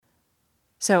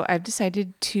So I've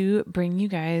decided to bring you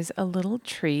guys a little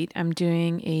treat. I'm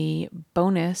doing a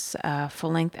bonus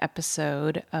full-length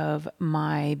episode of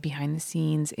my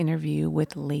behind-the-scenes interview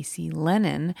with Lacey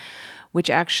Lennon,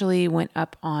 which actually went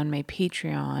up on my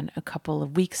Patreon a couple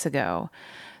of weeks ago.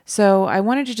 So I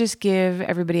wanted to just give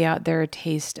everybody out there a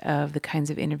taste of the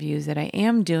kinds of interviews that I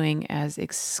am doing as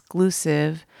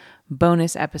exclusive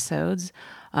bonus episodes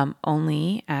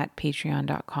only at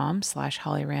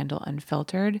patreon.com/Holly Randall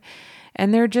Unfiltered.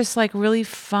 And they're just like really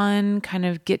fun, kind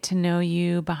of get to know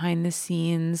you behind the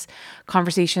scenes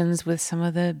conversations with some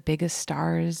of the biggest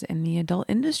stars in the adult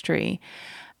industry.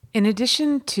 In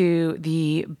addition to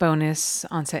the bonus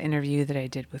on-set interview that I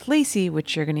did with Lacey,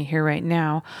 which you're going to hear right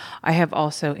now, I have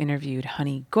also interviewed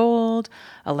Honey Gold,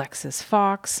 Alexis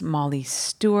Fox, Molly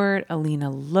Stewart, Alina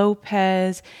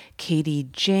Lopez, Katie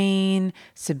Jane,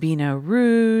 Sabina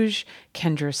Rouge,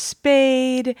 Kendra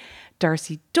Spade,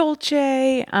 Darcy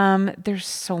Dolce. There's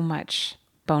so much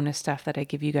bonus stuff that I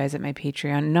give you guys at my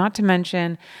Patreon, not to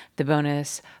mention the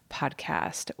bonus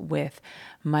podcast with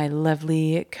my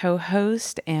lovely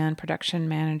co-host and production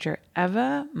manager,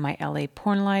 Eva, my LA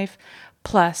Porn Life,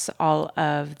 plus all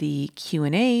of the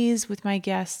Q&As with my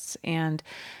guests. And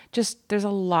just there's a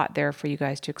lot there for you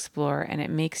guys to explore, and it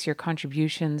makes your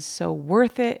contributions so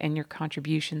worth it, and your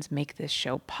contributions make this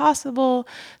show possible.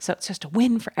 So it's just a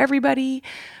win for everybody,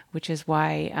 which is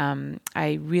why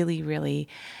I really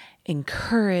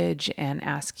encourage and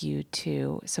ask you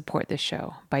to support the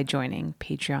show by joining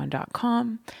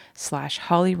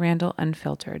patreon.com/Holly Randall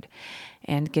Unfiltered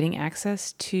and getting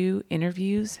access to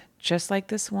interviews just like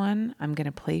this one I'm going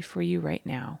to play for you right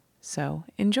now. So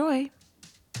enjoy.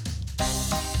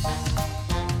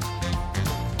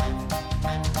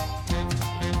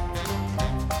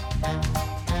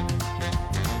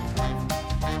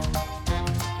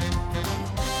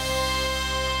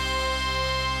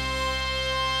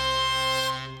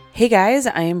 Hey guys,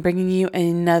 I am bringing you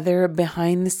another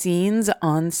behind the scenes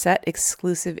on set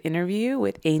exclusive interview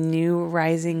with a new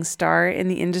rising star in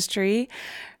the industry.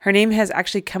 Her name has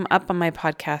actually come up on my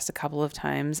podcast a couple of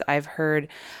times. I've heard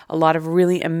a lot of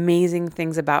really amazing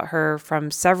things about her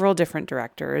from several different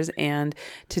directors, and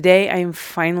today I am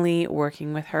finally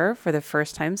working with her for the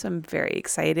first time, so I'm very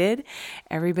excited.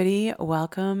 Everybody,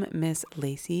 welcome Miss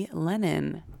Lacey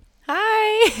Lennon.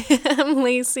 Hi, I'm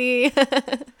Lacey.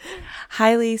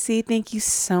 Hi, Lacey. Thank you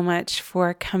so much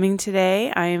for coming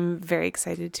today. I am very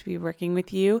excited to be working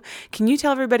with you. Can you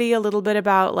tell everybody a little bit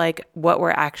about what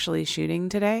we're actually shooting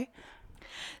today?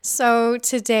 So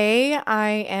today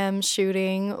I am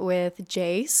shooting with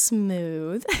Jay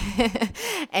Smooth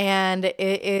and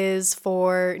it is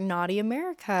for Naughty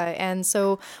America. And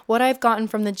so what I've gotten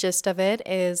from the gist of it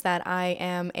is that I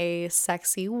am a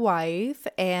sexy wife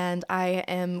and I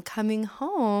am coming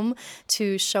home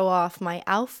to show off my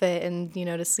outfit and,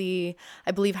 to see,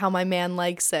 I believe, how my man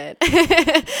likes it.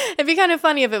 It'd be kind of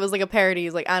funny if it was like a parody.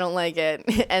 He's like, I don't like it,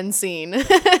 end scene.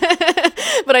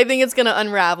 But I think it's going to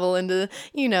unravel into,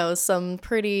 some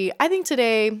pretty, I think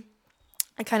today,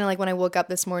 I kind of like when I woke up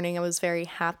this morning, I was very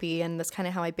happy, and that's kind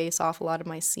of how I base off a lot of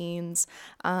my scenes.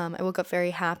 I woke up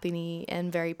very happy and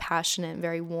very passionate and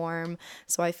very warm,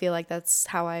 so I feel like that's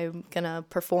how I'm going to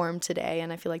perform today,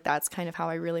 and I feel like that's kind of how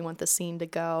I really want the scene to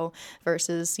go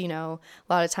versus, a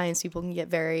lot of times people can get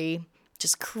very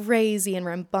just crazy and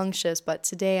rambunctious, but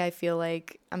today I feel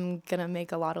like I'm gonna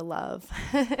make a lot of love.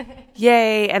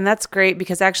 Yay. And that's great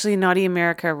because actually Naughty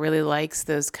America really likes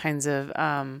those kinds of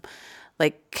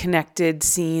connected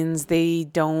scenes. They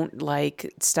don't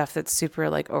like stuff that's super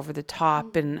over the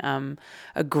top and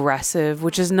aggressive,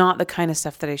 which is not the kind of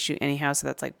stuff that I shoot anyhow, so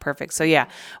that's perfect. So yeah,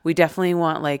 we definitely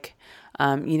want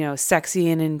sexy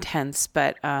and intense,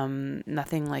 but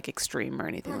nothing extreme or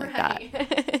anything like that.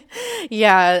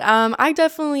 Yeah,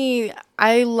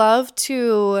 I love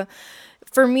to,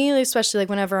 for me, especially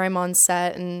whenever I'm on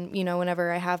set and,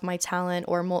 whenever I have my talent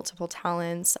or multiple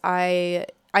talents, I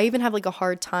even have a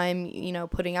hard time,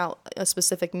 putting out a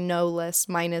specific no list,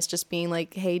 minus just being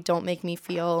hey, don't make me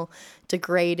feel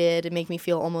degraded and make me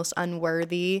feel almost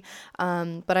unworthy.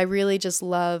 But I really just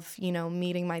love,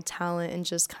 meeting my talent and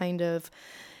just kind of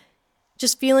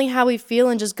just feeling how we feel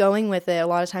and just going with it. A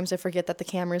lot of times I forget that the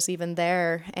camera's even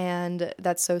there, and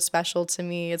that's so special to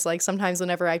me. It's sometimes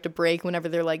whenever I have to break, whenever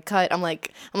they're cut, I'm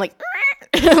like I'm like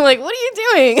what are you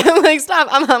doing? I'm stop,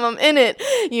 I'm in it,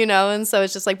 and so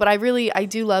it's just but I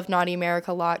do love Naughty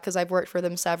America a lot because I've worked for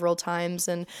them several times,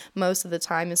 and most of the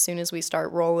time as soon as we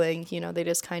start rolling, they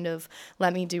just kind of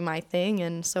let me do my thing,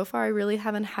 and so far I really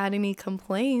haven't had any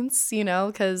complaints,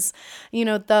 because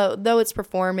though it's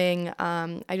performing,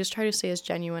 I just try to stay as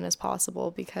genuine as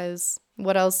possible because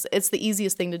What else? It's the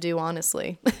easiest thing to do,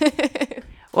 honestly.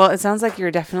 Well, it sounds like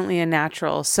you're definitely a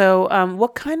natural. So,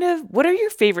 what are your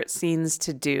favorite scenes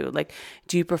to do? Like,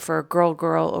 do you prefer girl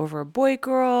girl over boy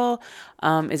girl?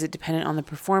 Is it dependent on the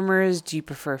performers? Do you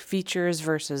prefer features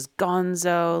versus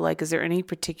gonzo? Like, is there any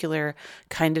particular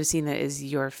kind of scene that is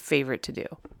your favorite to do?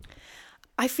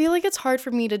 I feel like it's hard for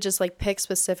me to just like pick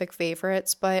specific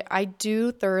favorites, but I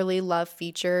do thoroughly love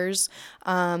features.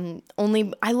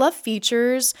 Only I love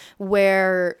features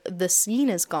where the scene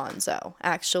is gonzo,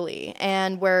 actually,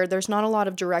 and where there's not a lot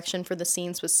of direction for the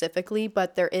scene specifically,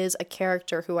 but there is a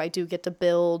character who I do get to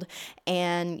build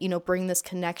and, bring this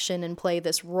connection and play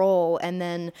this role. And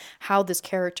then how this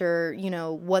character,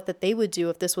 what that they would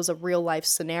do if this was a real life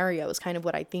scenario is kind of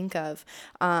what I think of.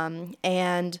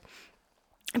 And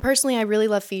personally, I really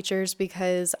love features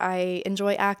because I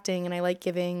enjoy acting and I like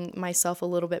giving myself a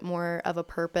little bit more of a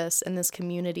purpose in this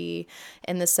community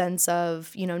in the sense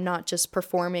of, not just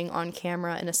performing on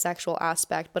camera in a sexual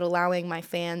aspect, but allowing my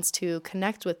fans to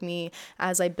connect with me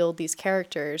as I build these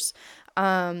characters.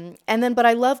 But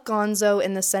I love gonzo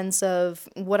in the sense of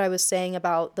what I was saying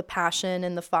about the passion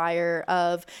and the fire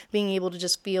of being able to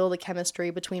just feel the chemistry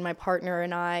between my partner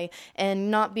and I, and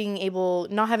not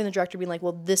having the director being like,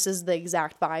 well, this is the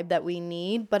exact vibe that we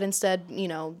need, but instead,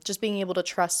 just being able to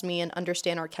trust me and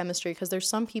understand our chemistry. Because there's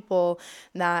some people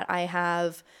that I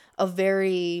have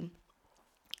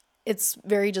it's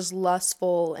very just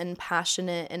lustful and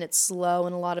passionate, and it's slow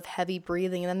and a lot of heavy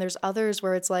breathing. And then there's others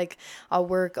where it's like I'll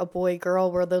work a boy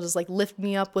girl where they'll just like lift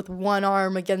me up with one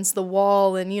arm against the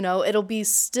wall, and it'll be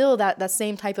still that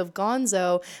same type of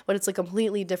gonzo, but it's a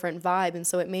completely different vibe, and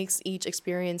so it makes each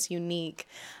experience unique.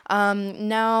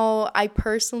 Now I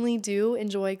personally do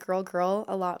enjoy girl girl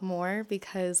a lot more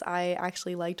because I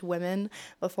actually liked women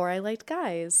before I liked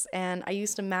guys, and I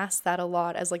used to mask that a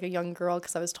lot as like a young girl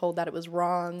because I was told that it was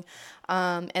wrong.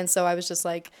 And so I was just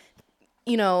like,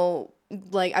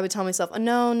 like I would tell myself, oh,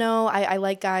 no, I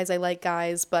like guys.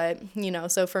 But,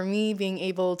 so for me being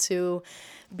able to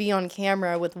be on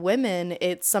camera with women,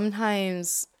 it's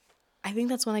sometimes, I think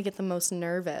that's when I get the most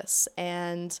nervous.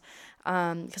 And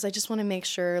because I just want to make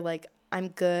sure like I'm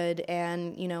good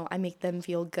and, I make them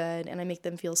feel good and I make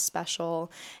them feel special.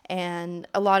 And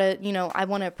a lot of, I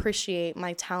want to appreciate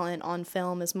my talent on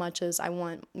film as much as I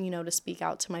want, to speak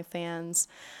out to my fans.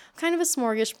 I'm kind of a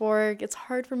smorgasbord. It's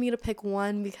hard for me to pick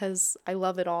one because I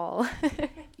love it all.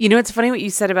 It's funny what you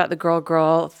said about the girl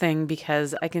girl thing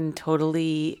because I can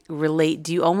totally relate.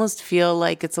 Do you almost feel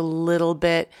like there's a little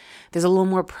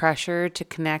more pressure to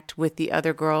connect with the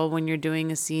other girl when you're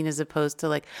doing a scene as opposed to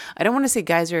like, I don't want to say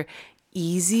guys are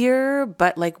easier,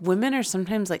 but like women are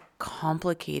sometimes like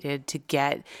complicated to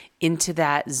get into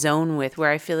that zone with, where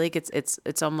I feel like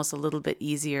it's almost a little bit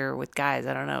easier with guys.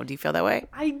 I don't know. Do you feel that way?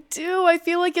 I do. I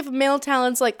feel like if male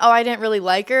talent's like, oh, I didn't really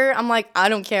like her, I'm like, I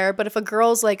don't care. But if a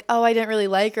girl's like, oh, I didn't really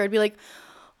like her, I'd be like,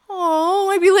 oh,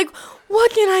 I'd be like,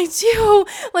 what can I do?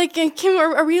 Like,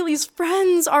 are we at least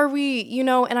friends? Are we,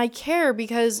 and I care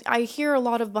because I hear a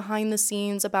lot of behind the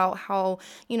scenes about how,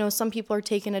 some people are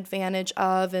taken advantage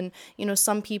of, and,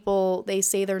 some people, they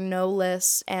say they're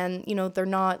no-less and, they're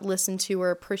not listened to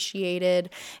or appreciated.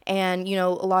 And, a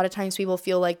lot of times people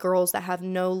feel like girls that have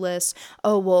no-list,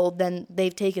 oh, well, then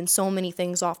they've taken so many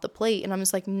things off the plate. And I'm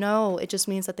just like, no, it just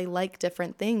means that they like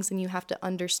different things and you have to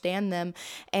understand them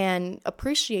and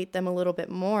appreciate them a little bit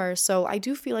more. So I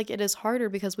do feel like it is harder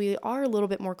because we are a little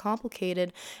bit more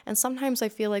complicated, and sometimes I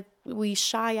feel like we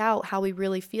shy out how we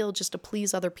really feel just to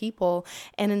please other people,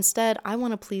 and instead I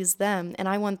want to please them and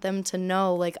I want them to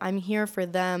know like I'm here for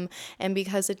them. And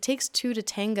because it takes two to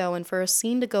tango, and for a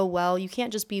scene to go well, you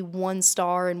can't just be one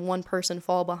star and one person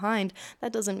fall behind.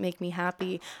 That doesn't make me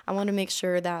happy. I want to make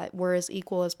sure that we're as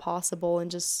equal as possible and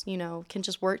just can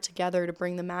just work together to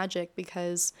bring the magic,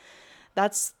 because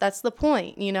that's the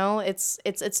point.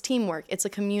 It's teamwork, it's a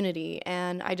community,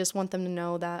 and I just want them to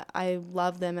know that I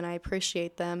love them and I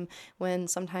appreciate them when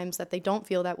sometimes that they don't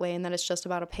feel that way and that it's just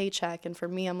about a paycheck. And for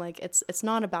me, I'm like, it's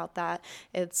not about that.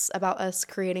 It's about us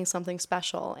creating something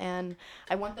special, and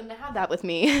I want them to have that with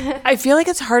me. I feel like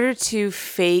it's harder to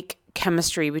fake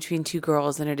chemistry between two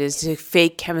girls than it is to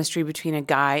fake chemistry between a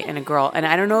guy and a girl. And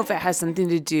I don't know if it has something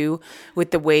to do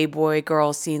with the way boy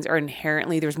girl scenes are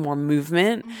inherently there's more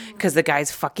movement because the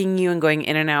guy's fucking you and going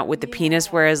in and out with the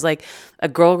penis, whereas like a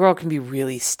girl can be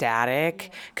really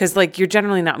static because like you're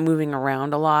generally not moving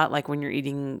around a lot, like when you're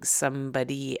eating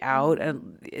somebody out.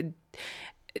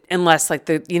 unless like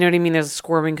you know what I mean? There's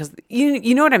squirming because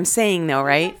you know what I'm saying though,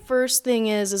 right? First thing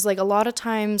is like a lot of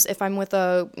times if I'm with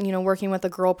working with a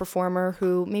girl performer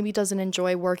who maybe doesn't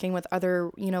enjoy working with other,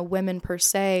 women per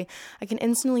se, I can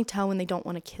instantly tell when they don't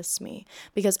want to kiss me,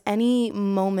 because any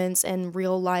moments in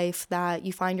real life that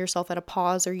you find yourself at a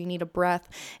pause or you need a breath,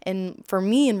 and for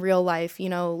me in real life,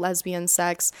 lesbian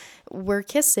sex, we're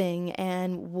kissing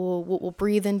and we'll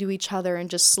breathe into each other and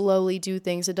just slowly do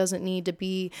things. It doesn't need to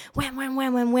be wham, wham,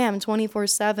 wham, wham, wham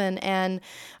 24/7.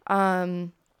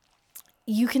 And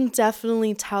you can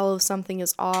definitely tell if something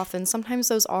is off, and sometimes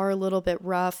those are a little bit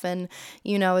rough, and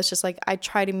it's just like I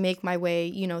try to make my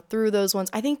way through those ones.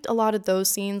 I think a lot of those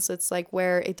scenes, it's like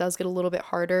where it does get a little bit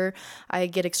harder. I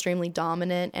get extremely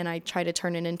dominant and I try to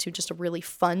turn it into just a really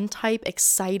fun type,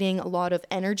 exciting, a lot of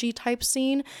energy type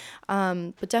scene.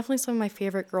 But definitely some of my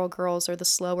favorite girls are the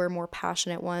slower, more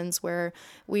passionate ones where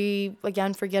we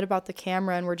again forget about the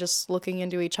camera and we're just looking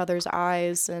into each other's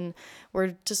eyes, and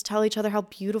we're just tell each other how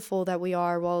beautiful that we are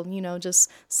while,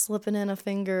 just slipping in a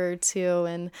finger or two.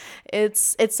 And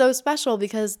it's so special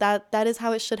because that is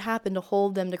how it should happen, to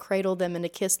hold them, to cradle them, and to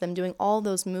kiss them, doing all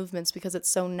those movements because it's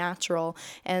so natural.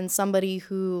 And somebody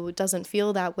who doesn't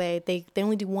feel that way, they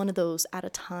only do one of those at a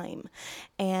time.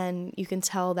 And you can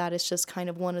tell that it's just kind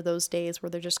of one of those days where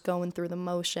they're just going through the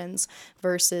motions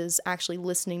versus actually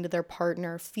listening to their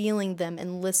partner, feeling them,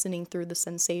 and listening through the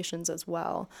sensations as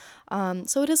well.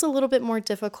 So it is a little bit more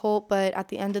difficult, but at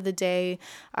the end of the day,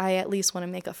 I at least want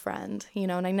to make a friend,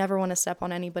 and I never want to step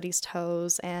on anybody's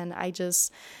toes, and I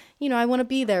just, I want to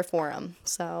be there for them.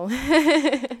 So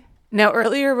Now,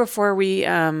 earlier before we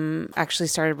actually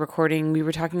started recording, we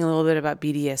were talking a little bit about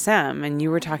BDSM, and you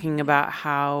were talking about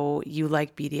how you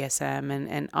like BDSM,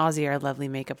 and Ozzy, our lovely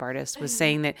makeup artist, was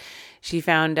saying that she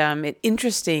found it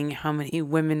interesting how many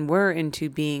women were into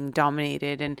being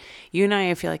dominated, and you and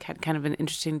I feel like had kind of an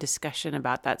interesting discussion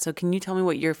about that. So can you tell me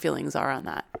what your feelings are on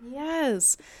that?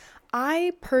 Yes.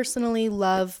 I personally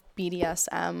love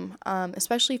BDSM,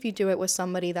 especially if you do it with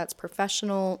somebody that's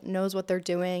professional, knows what they're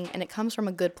doing, and it comes from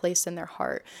a good place in their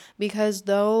heart. Because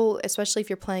though, especially if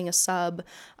you're playing a sub,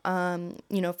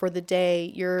 for the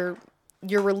day, you're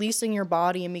releasing your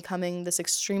body and becoming this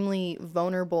extremely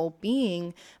vulnerable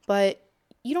being, but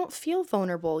you don't feel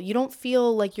vulnerable. You don't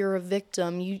feel like you're a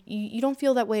victim. You don't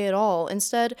feel that way at all.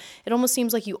 Instead, it almost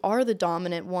seems like you are the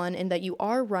dominant one and that you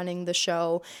are running the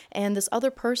show, and this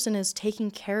other person is taking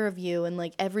care of you and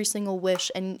like every single wish,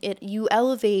 and you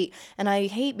elevate. And I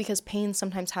hate because pain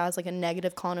sometimes has like a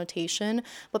negative connotation,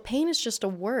 but pain is just a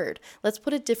word. Let's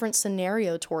put a different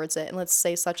scenario towards it, and let's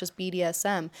say such as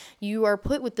BDSM. You are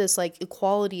put with this like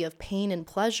equality of pain and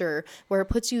pleasure where it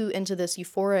puts you into this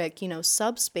euphoric,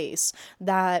 subspace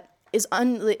that is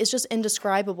just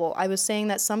indescribable. I was saying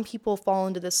that some people fall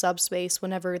into this subspace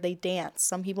whenever they dance.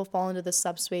 Some people fall into this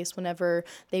subspace whenever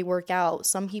they work out.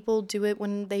 Some people do it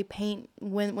when they paint,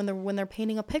 when they're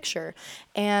painting a picture.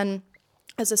 And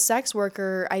as a sex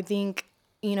worker, I think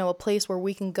a place where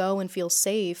we can go and feel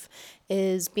safe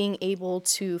is being able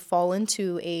to fall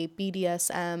into a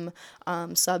BDSM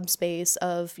subspace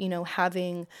of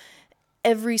having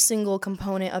every single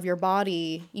component of your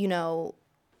body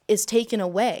is taken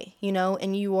away,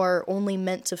 and you are only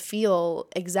meant to feel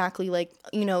exactly like,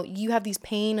 you have these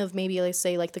pain of maybe, let's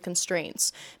say, like the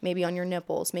constraints, maybe on your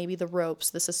nipples, maybe the ropes,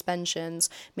 the suspensions,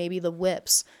 maybe the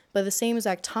whips. But at the same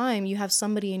exact time, you have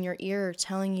somebody in your ear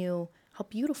telling you how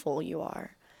beautiful you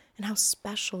are and how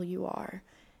special you are.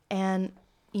 And,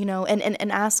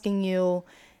 and asking you,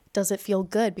 does it feel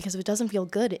good? Because if it doesn't feel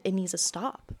good, it needs to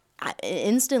stop.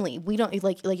 Instantly. We don't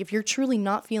like if you're truly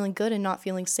not feeling good and not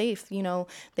feeling safe,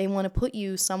 they want to put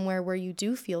you somewhere where you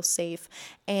do feel safe,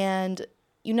 and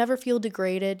you never feel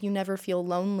degraded, you never feel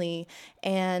lonely.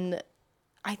 And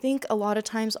I think a lot of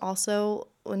times also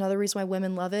another reason why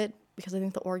women love it, because I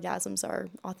think the orgasms are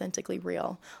authentically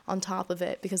real on top of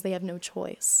it because they have no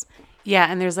choice. Yeah,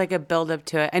 and there's like a build up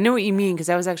to it. I know what you mean because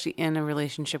I was actually in a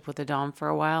relationship with a dom for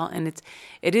a while, and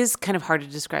it is kind of hard to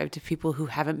describe to people who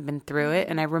haven't been through it.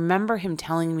 And I remember him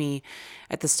telling me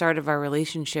at the start of our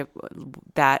relationship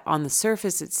that on the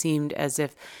surface it seemed as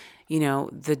if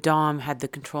the dom had the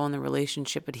control in the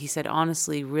relationship, but he said,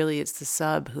 honestly, really it's the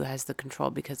sub who has the control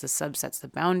because the sub sets the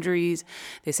boundaries,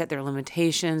 they set their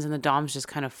limitations, and the dom's just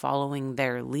kind of following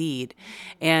their lead.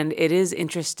 And it is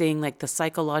interesting, like the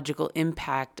psychological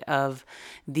impact of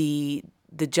the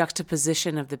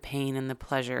juxtaposition of the pain and the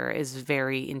pleasure is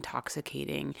very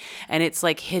intoxicating. And it's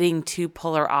like hitting two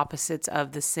polar opposites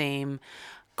of the same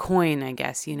coin, I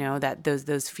guess, that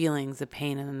those feelings, the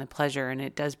pain and then the pleasure, and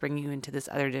it does bring you into this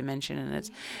other dimension, and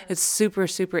it's super,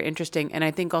 super interesting. And I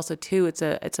think also too, it's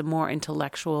a more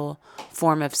intellectual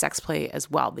form of sex play as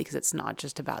well, because it's not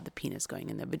just about the penis going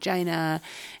in the vagina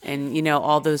and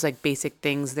all those like basic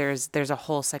things. There's a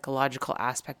whole psychological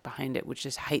aspect behind it, which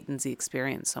just heightens the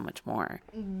experience so much more.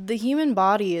 The human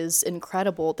body is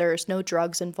incredible. There's no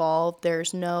drugs involved.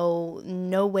 There's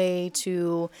no way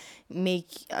to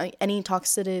make any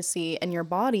toxicity in your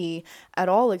body at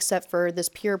all, except for this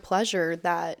pure pleasure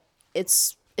that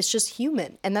it's just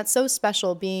human. And that's so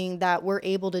special, being that we're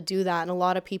able to do that. And a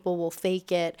lot of people will fake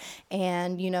it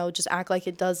and, just act like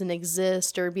it doesn't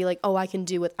exist, or be like, oh, I can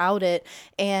do without it.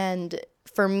 And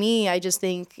for me, I just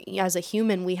think as a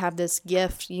human, we have this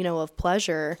gift, of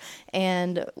pleasure,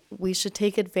 and we should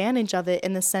take advantage of it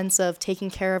in the sense of taking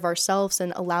care of ourselves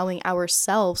and allowing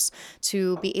ourselves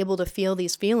to be able to feel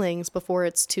these feelings before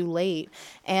it's too late.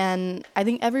 And I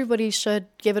think everybody should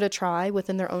give it a try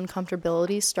within their own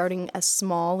comfortability, starting as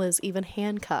small as even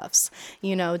handcuffs,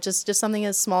 just something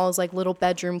as small as like little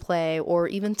bedroom play, or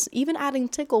even adding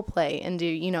tickle play into,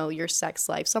 your sex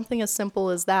life, something as simple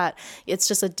as that. It's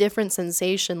just a different sensation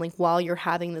like while you're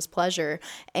having this pleasure.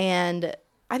 And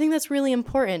I think that's really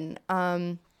important.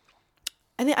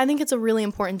 I think it's a really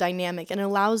important dynamic, and it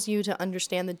allows you to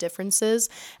understand the differences.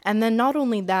 And then not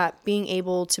only that, being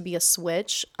able to be a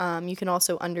switch, you can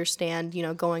also understand,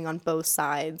 going on both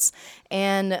sides,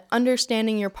 and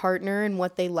understanding your partner and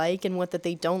what they like and what that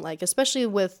they don't like, especially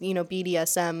with,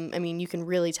 BDSM. I mean, you can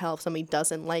really tell if somebody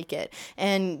doesn't like it,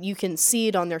 and you can see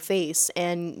it on their face,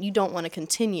 and you don't want to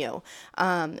continue.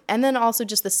 And then also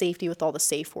just the safety with all the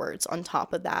safe words on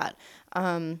top of that.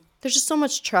 There's just so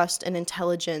much trust and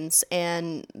intelligence,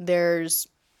 and it's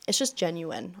just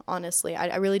genuine, honestly.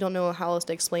 I really don't know how else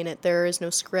to explain it. There is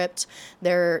no script.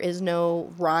 There is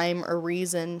no rhyme or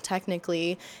reason,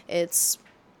 technically. It's,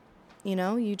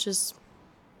 you just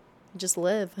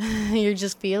live. You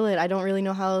just feel it. I don't really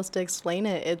know how else to explain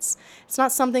it. It's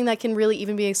not something that can really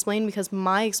even be explained, because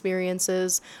my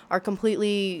experiences are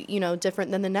completely,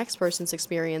 different than the next person's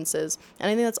experiences. And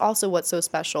I think that's also what's so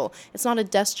special. It's not a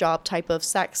desk job type of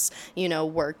sex,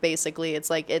 work, basically. It's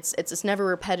like, it's never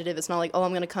repetitive. It's not like, oh,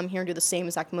 I'm going to come here and do the same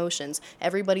exact motions.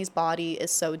 Everybody's body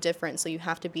is so different. So you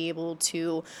have to be able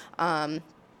to,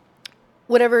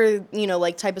 whatever,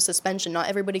 like type of suspension. Not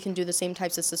everybody can do the same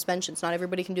types of suspensions. Not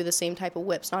everybody can do the same type of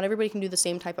whips. Not everybody can do the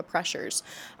same type of pressures.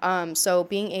 So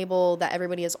being able that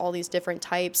everybody has all these different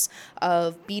types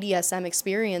of BDSM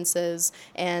experiences,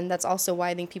 and that's also why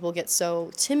I think people get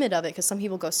so timid of it, because some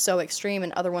people go so extreme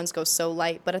and other ones go so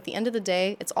light. But at the end of the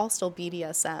day, it's all still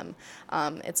BDSM.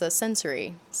 It's a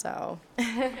sensory, so...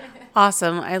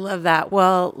 Awesome. I love that.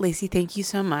 Well, Lacey, thank you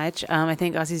so much. I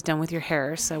think Ozzy's done with your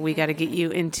hair, so we got to get you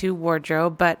into wardrobe.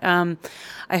 But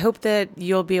I hope that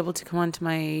you'll be able to come on to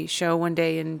my show one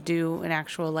day and do an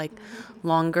actual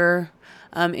longer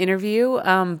interview.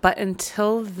 But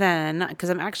until then, because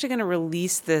I'm actually going to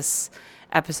release this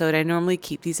episode. I normally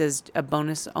keep these as a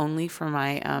bonus only for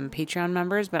my Patreon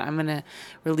members, but I'm going to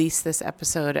release this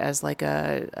episode as like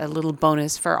a little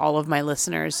bonus for all of my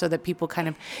listeners, so that people kind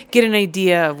of get an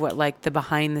idea of what like the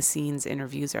behind the scenes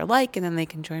interviews are like, and then they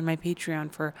can join my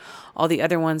Patreon for all the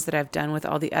other ones that I've done with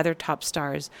all the other top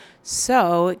stars.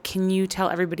 So can you tell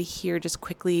everybody here just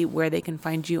quickly where they can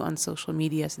find you on social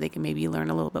media, so they can maybe learn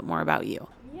a little bit more about you?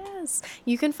 Yes.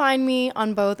 You can find me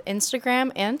on both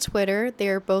Instagram and Twitter.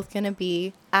 They're both going to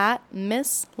be at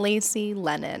Miss Lacey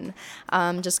Lennon.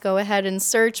 Just go ahead and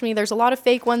search me. There's a lot of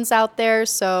fake ones out there.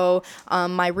 So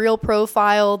my real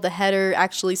profile, the header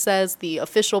actually says the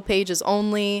official pages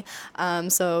only.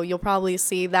 So you'll probably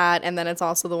see that. And then it's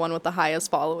also the one with the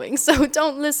highest following. So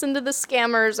don't listen to the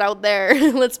scammers out there.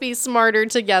 Let's be smarter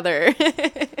together.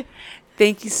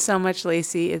 Thank you so much,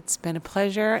 Lacey. It's been a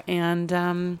pleasure.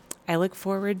 And I look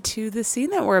forward to the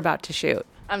scene that we're about to shoot.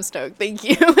 I'm stoked. Thank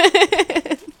you.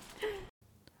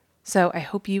 So I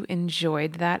hope you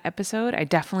enjoyed that episode. I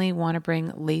definitely want to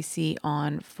bring Lacey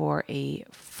on for a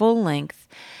full-length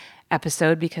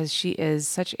episode, because she is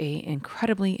such an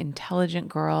incredibly intelligent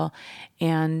girl,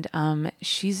 and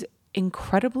she's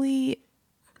incredibly...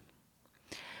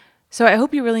 So I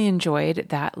hope you really enjoyed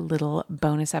that little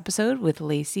bonus episode with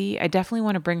Lacey. I definitely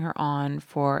want to bring her on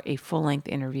for a full-length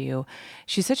interview.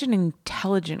 She's such an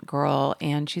intelligent girl,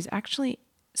 and she's actually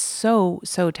so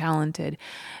talented.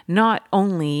 Not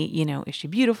only, is she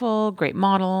beautiful, great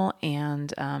model,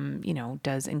 and,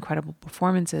 does incredible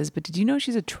performances, but did you know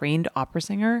she's a trained opera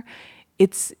singer?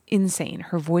 it's insane.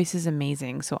 Her voice is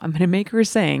amazing. So I'm going to make her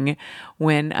sing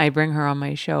when I bring her on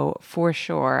my show for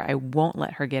sure. I won't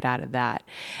let her get out of that.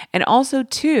 And also,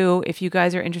 too, if you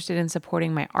guys are interested in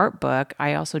supporting my art book,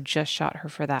 I also just shot her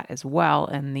for that as well.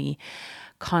 And the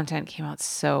content came out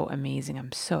so amazing.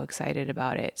 I'm so excited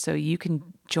about it. So you can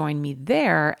join me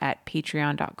there at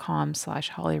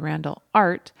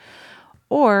patreon.com/hollyrandallart,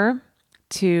 or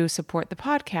to support the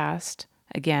podcast,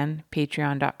 again,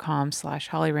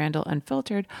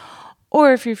 patreon.com/hollyrandallunfiltered.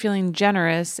 Or if you're feeling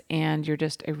generous and you're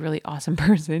just a really awesome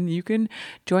person, you can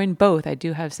join both. I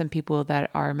do have some people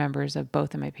that are members of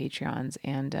both of my Patreons,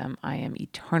 and I am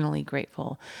eternally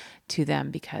grateful to them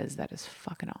because that is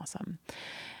fucking awesome.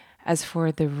 As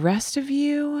for the rest of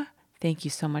you, thank you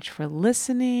so much for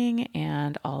listening,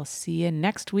 and I'll see you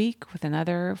next week with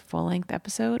another full-length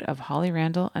episode of Holly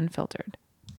Randall Unfiltered.